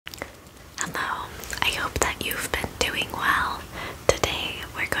that you've been doing well. Today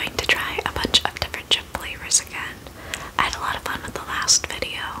we're going to try a bunch of different chip flavors again. I had a lot of fun with the last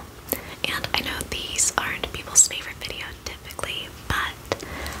video, and I know these aren't people's favorite video typically, but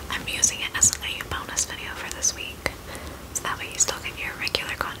I'm using it as a bonus video for this week, so that way you still get your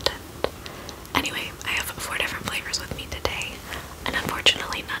regular content. Anyway, I have 4 different flavors with me today, and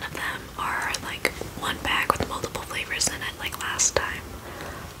unfortunately none of them are like one bag with multiple flavors in it like last time.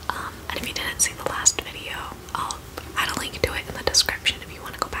 And if you didn't see the last video, I'll add a link to it in the description if you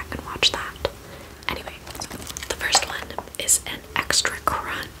want to go back and watch that. Anyway, so the first one is an extra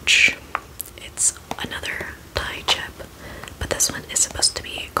crunch. It's another Thai chip, but this one is supposed to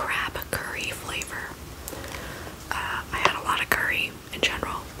be crab curry flavor. I had a lot of curry in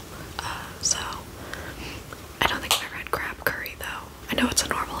general, so I don't think I've ever had crab curry though. I know it's a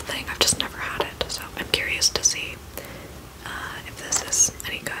normal thing, I've just never had it, so I'm curious to see if this is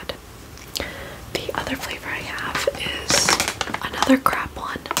any good. The other flavor I have is another crab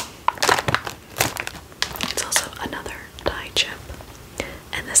one. It's also another Thai chip,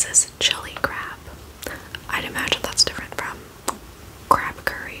 and this is chili crab. I'd imagine that's different from crab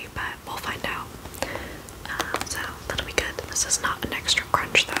curry, but we'll find out. So that'll be good. This is not an extra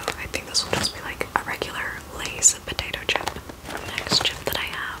crunch though. I think this will just be like a regular Lay's potato chip. The next chip that I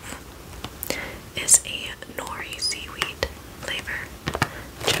have is a nori seaweed flavor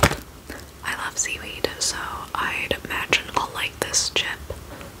chip. I love seaweed, so I'd imagine I'll like this chip,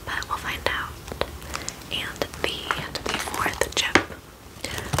 but we'll find out. And the fourth chip,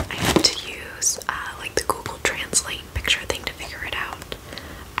 I had to use like the Google Translate picture thing to figure it out.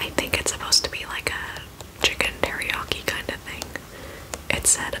 I think it's supposed to be like a chicken teriyaki kind of thing. It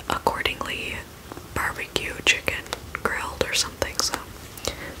said accordingly barbecue chicken grilled or something, so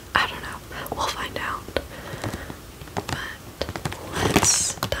I don't know. We'll find out. But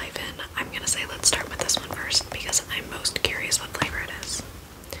let's dive in. I'm gonna say let's start with this one first because I'm most curious what flavor it is.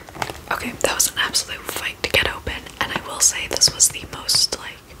 Okay, that was an absolute fight to get open, and I will say this was the most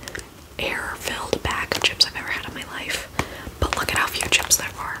like air-filled bag of chips I've ever had in my life. But look at how few chips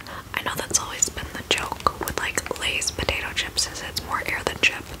there are. I know that's always been the joke with like Lay's potato chips, is it's more air than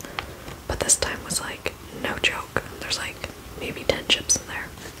chip. But this time was like no joke. There's like maybe 10 chips in there.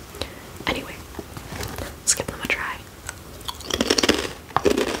 Anyway, let's give them a try.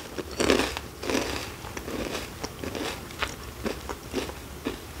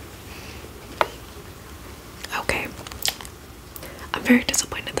 Okay. I'm very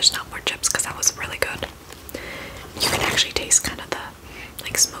disappointed there's not more chips because that was really good. You can actually taste kind of the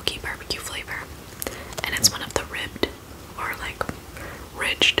like smoky barbecue flavor, and it's one of the ribbed or like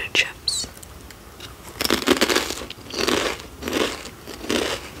ridged chips.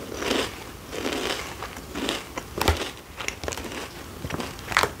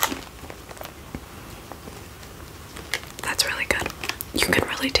 That's really good. You can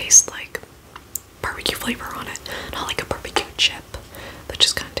really taste like barbecue flavor on it, not like a barbecue chip that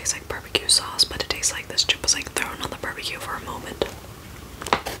just kind of tastes like barbecue sauce, but it tastes like this chip was like thrown on the barbecue for a moment.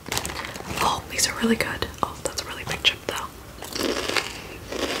 Oh, these are really good. Oh, that's a really big chip though.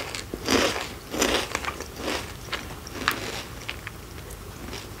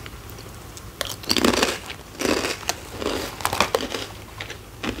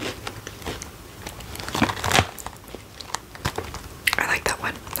 I like that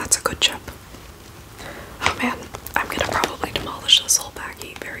one. That's a good chip. Oh man, I'm gonna probably demolish this whole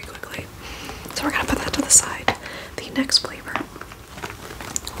baggie very quickly. So we're gonna put that to the side. The next flavor.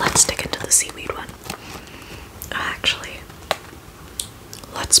 Let's dig into the seaweed one. Actually,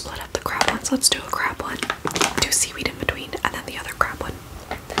 let's split up the crab ones. Let's do a crab one, do seaweed in between, and then the other crab one.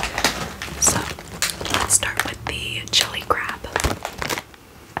 So let's start with the chili crab.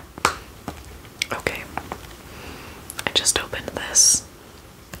 Okay, I just opened this,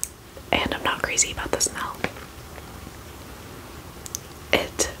 and I'm not crazy about the smell.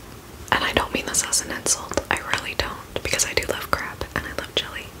 And I don't mean this as an insult, I really don't, because I do love crab and I love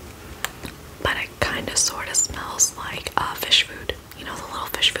chili. But it kind of sort of smells like fish food. You know, the little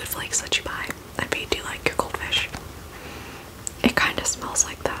fish food flakes that you buy and feed you like your goldfish. It kind of smells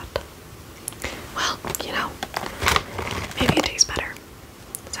like that. Well, you know, maybe it tastes better.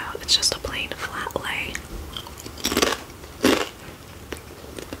 So it's just a plain flat lay.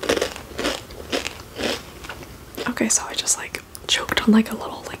 Okay, so I just like choked on like a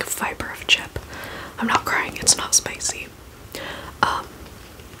little like fiber of chip. I'm not crying, it's not spicy. I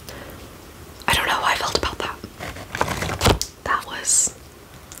don't know how I felt about that. That was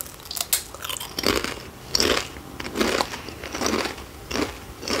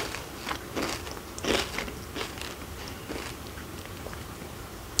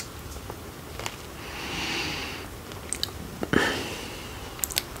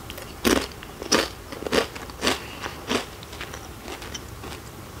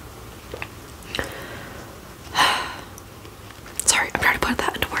trying to put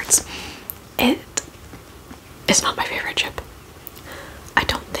that into words. It is not my favorite chip. I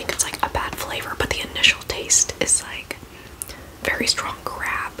don't think it's like a bad flavor, but the initial taste is like very strong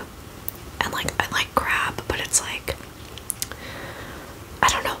crab. And like I like crab, but it's like, I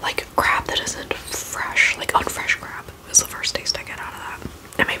don't know, like crab that isn't fresh, like unfresh crab is the first taste I get out of that.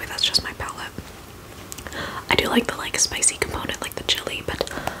 And maybe that's just my palate. I do like the like spicy component, like the chili,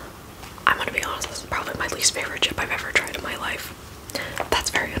 but I'm gonna be honest, this is probably my least favorite chip I've ever tried in my life. That's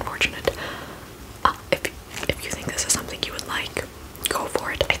very unfortunate. If you think this is something you would like, go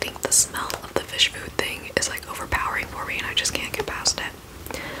for it. I think the smell of the fish food thing is like overpowering for me and I just can't get past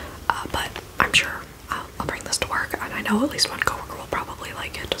it. But I'm sure I'll bring this to work, and I know at least one coworker will probably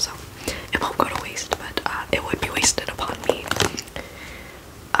like it, so it won't go to waste, but it would be wasted upon me.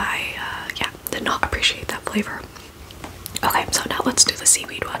 Yeah, did not appreciate that flavor. Okay, so now let's do the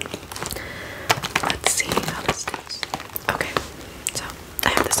seaweed one. Let's see how this goes. Okay, so I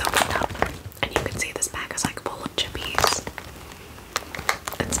have this opened up, and you can see this bag is like full of chippies.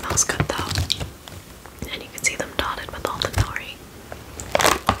 It smells good though, and you can see them dotted with all the nori.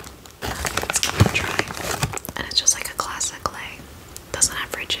 Let's give it a try. And it's just like a classic lay. Doesn't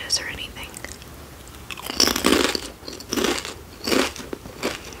have ridges or anything.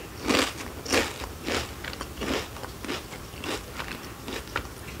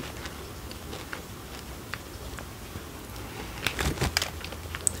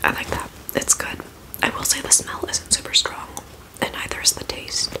 I like that. It's good. I will say the smell isn't super strong, and neither is the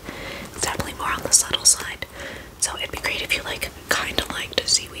taste. It's definitely more on the subtle side. So it'd be great if you like kind of liked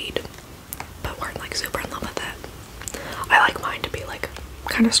seaweed, but weren't like super in love with it. I like mine to be like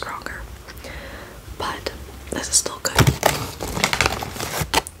kind of stronger, but this is still good.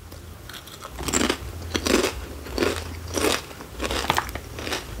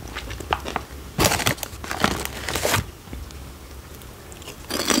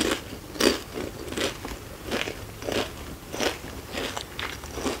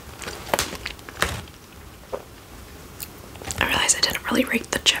 I realized I didn't really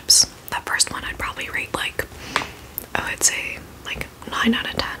rate the chips. That first one I'd probably rate like, I would say like 9 out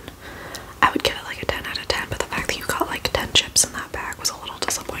of 10. I would give it like a 10 out of 10, but the fact that you got like 10 chips in that bag was a little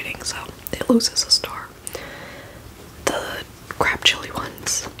disappointing, so it loses a star. The crab chili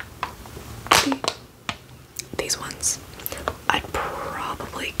ones, these ones, I'd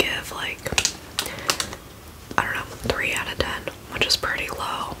probably give like, I don't know, 3 out of 10, which is pretty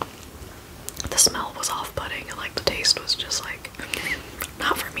low. The smell was off-putting and like the taste was just like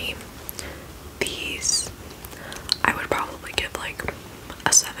not for me. These I would probably give like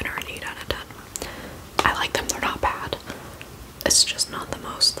a 7 or an 8 out of 10. I like them, they're not bad. It's just not the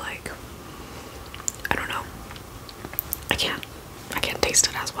most like, I don't know. I can't taste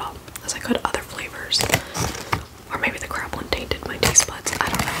it as well as I could other flavors. Or maybe the crab one tainted my taste buds. I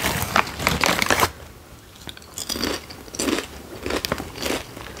don't know.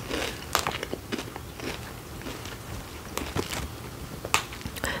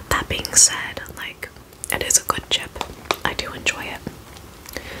 That being said, like, it is a good chip. I do enjoy it.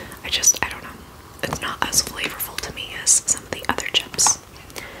 I don't know. It's not as flavorful to me as some of the other chips.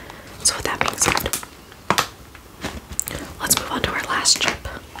 So with that being said, let's move on to our last chip.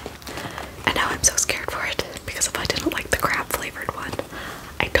 And now I'm so scared for it, because if I didn't like the crab flavored one,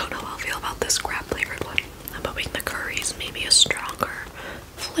 I don't know how I'll feel about this crab flavored one. I'm hoping the curry is maybe a stronger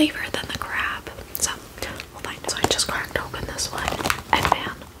flavor than the crab. So we'll find. So I just cracked open this one, and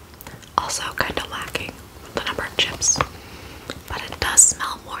man, also kind of lacking the number of chips, but it does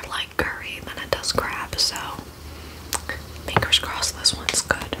smell more like curry than it does crab, so fingers crossed this one's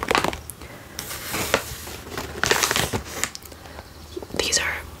good. These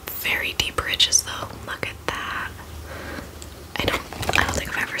are very deep ridges though. Look at that. I don't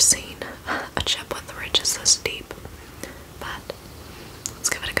think I've ever seen a chip with ridges this deep, but let's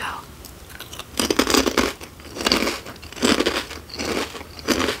give it a go.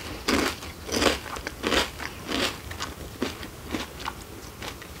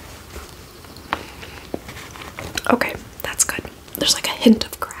 Okay, that's good. There's like a hint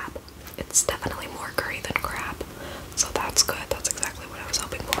of crab. It's definitely more curry than crab, so that's good. That's exactly what I was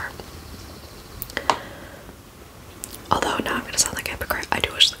hoping for. Although now I'm gonna sound like a hypocrite. I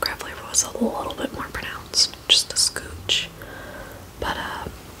do wish the crab flavor was a little bit more pronounced, just a scooch. But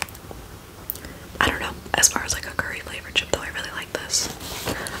I don't know. As far as like a curry flavored chip, though, I really like this.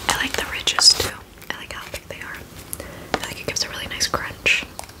 I like the ridges too. I like how thick they are. I feel like it gives a really nice crunch.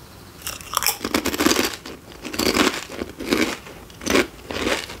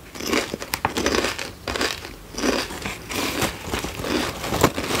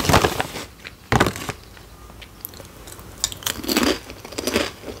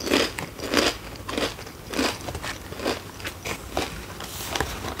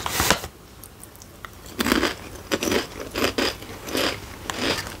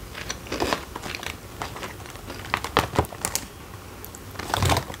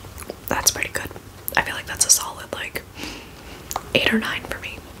 that's a solid like 8 or 9 for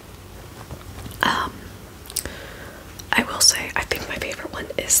me. I will say I think my favorite one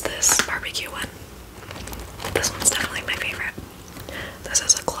is this barbecue one. This one's definitely my favorite. This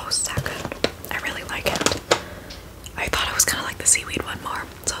is a close second. I really like it. I thought it was kind of like the seaweed one more,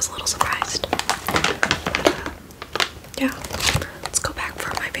 so I was a little surprised. But, yeah, let's go back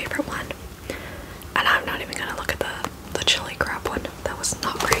for my favorite one. And I'm not even gonna look at the chili crab one. That was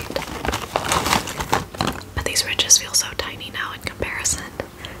not great. But these ridges feel so tiny now in comparison.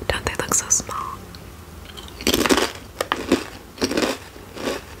 Don't they look so small?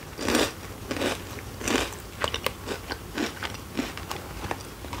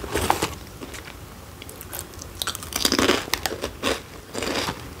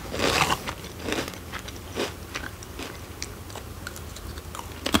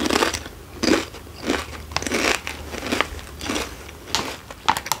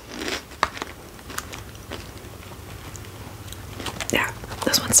 Yeah,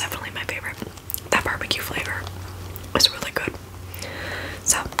 this one's definitely my favorite. That barbecue flavor